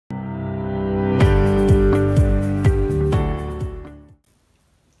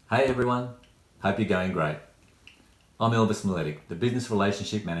Hey everyone, hope you're going great. I'm Elvis Miletic, the Business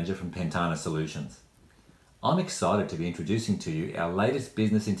Relationship Manager from Pentana Solutions. I'm excited to be introducing to you our latest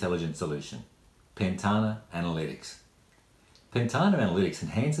business intelligence solution, Pentana Analytics. Pentana Analytics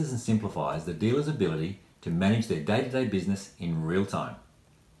enhances and simplifies the dealer's ability to manage their day-to-day business in real time.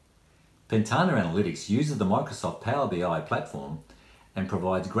 Pentana Analytics uses the Microsoft Power BI platform and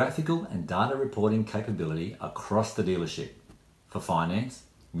provides graphical and data reporting capability across the dealership for finance,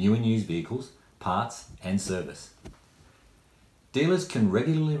 new and used vehicles, parts and service. Dealers can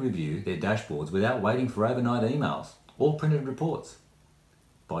regularly review their dashboards without waiting for overnight emails or printed reports.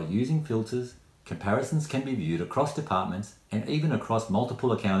 By using filters, comparisons can be viewed across departments and even across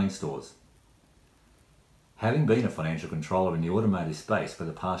multiple accounting stores. Having been a financial controller in the automotive space for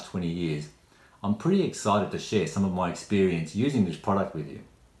the past 20 years, I'm pretty excited to share some of my experience using this product with you.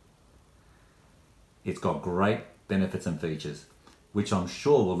 It's got great benefits and features, which I'm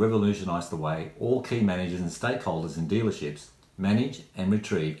sure will revolutionize the way all key managers and stakeholders in dealerships manage and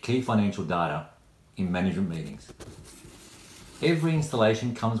retrieve key financial data in management meetings. Every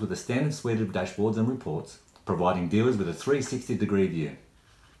installation comes with a standard suite of dashboards and reports, providing dealers with a 360-degree view.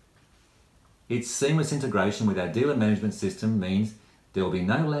 Its seamless integration with our dealer management system means there will be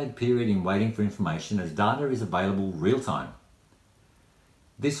no lag period in waiting for information as data is available real-time.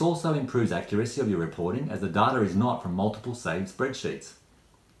 This also improves accuracy of your reporting as the data is not from multiple saved spreadsheets.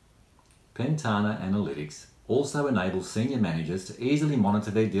 Pentana Analytics also enables senior managers to easily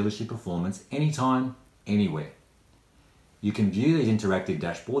monitor their dealership performance anytime, anywhere. You can view these interactive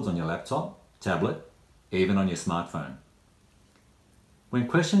dashboards on your laptop, tablet, even on your smartphone. When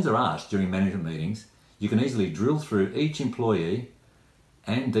questions are asked during management meetings, you can easily drill through each employee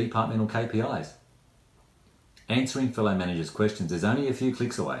and departmental KPIs. Answering fellow managers' questions is only a few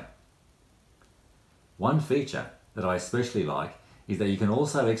clicks away. One feature that I especially like is that you can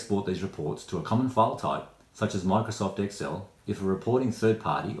also export these reports to a common file type, such as Microsoft Excel, if a reporting third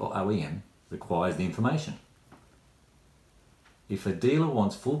party or OEM requires the information. If a dealer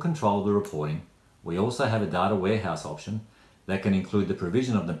wants full control of the reporting, we also have a data warehouse option that can include the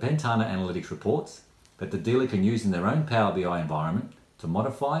provision of the Pentana Analytics reports that the dealer can use in their own Power BI environment to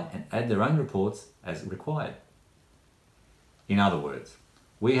modify and add their own reports as required. In other words,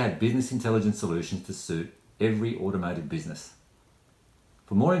 we have business intelligence solutions to suit every automotive business.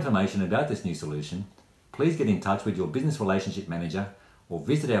 For more information about this new solution, please get in touch with your business relationship manager or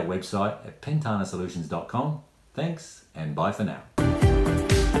visit our website at pentanasolutions.com. Thanks and bye for now.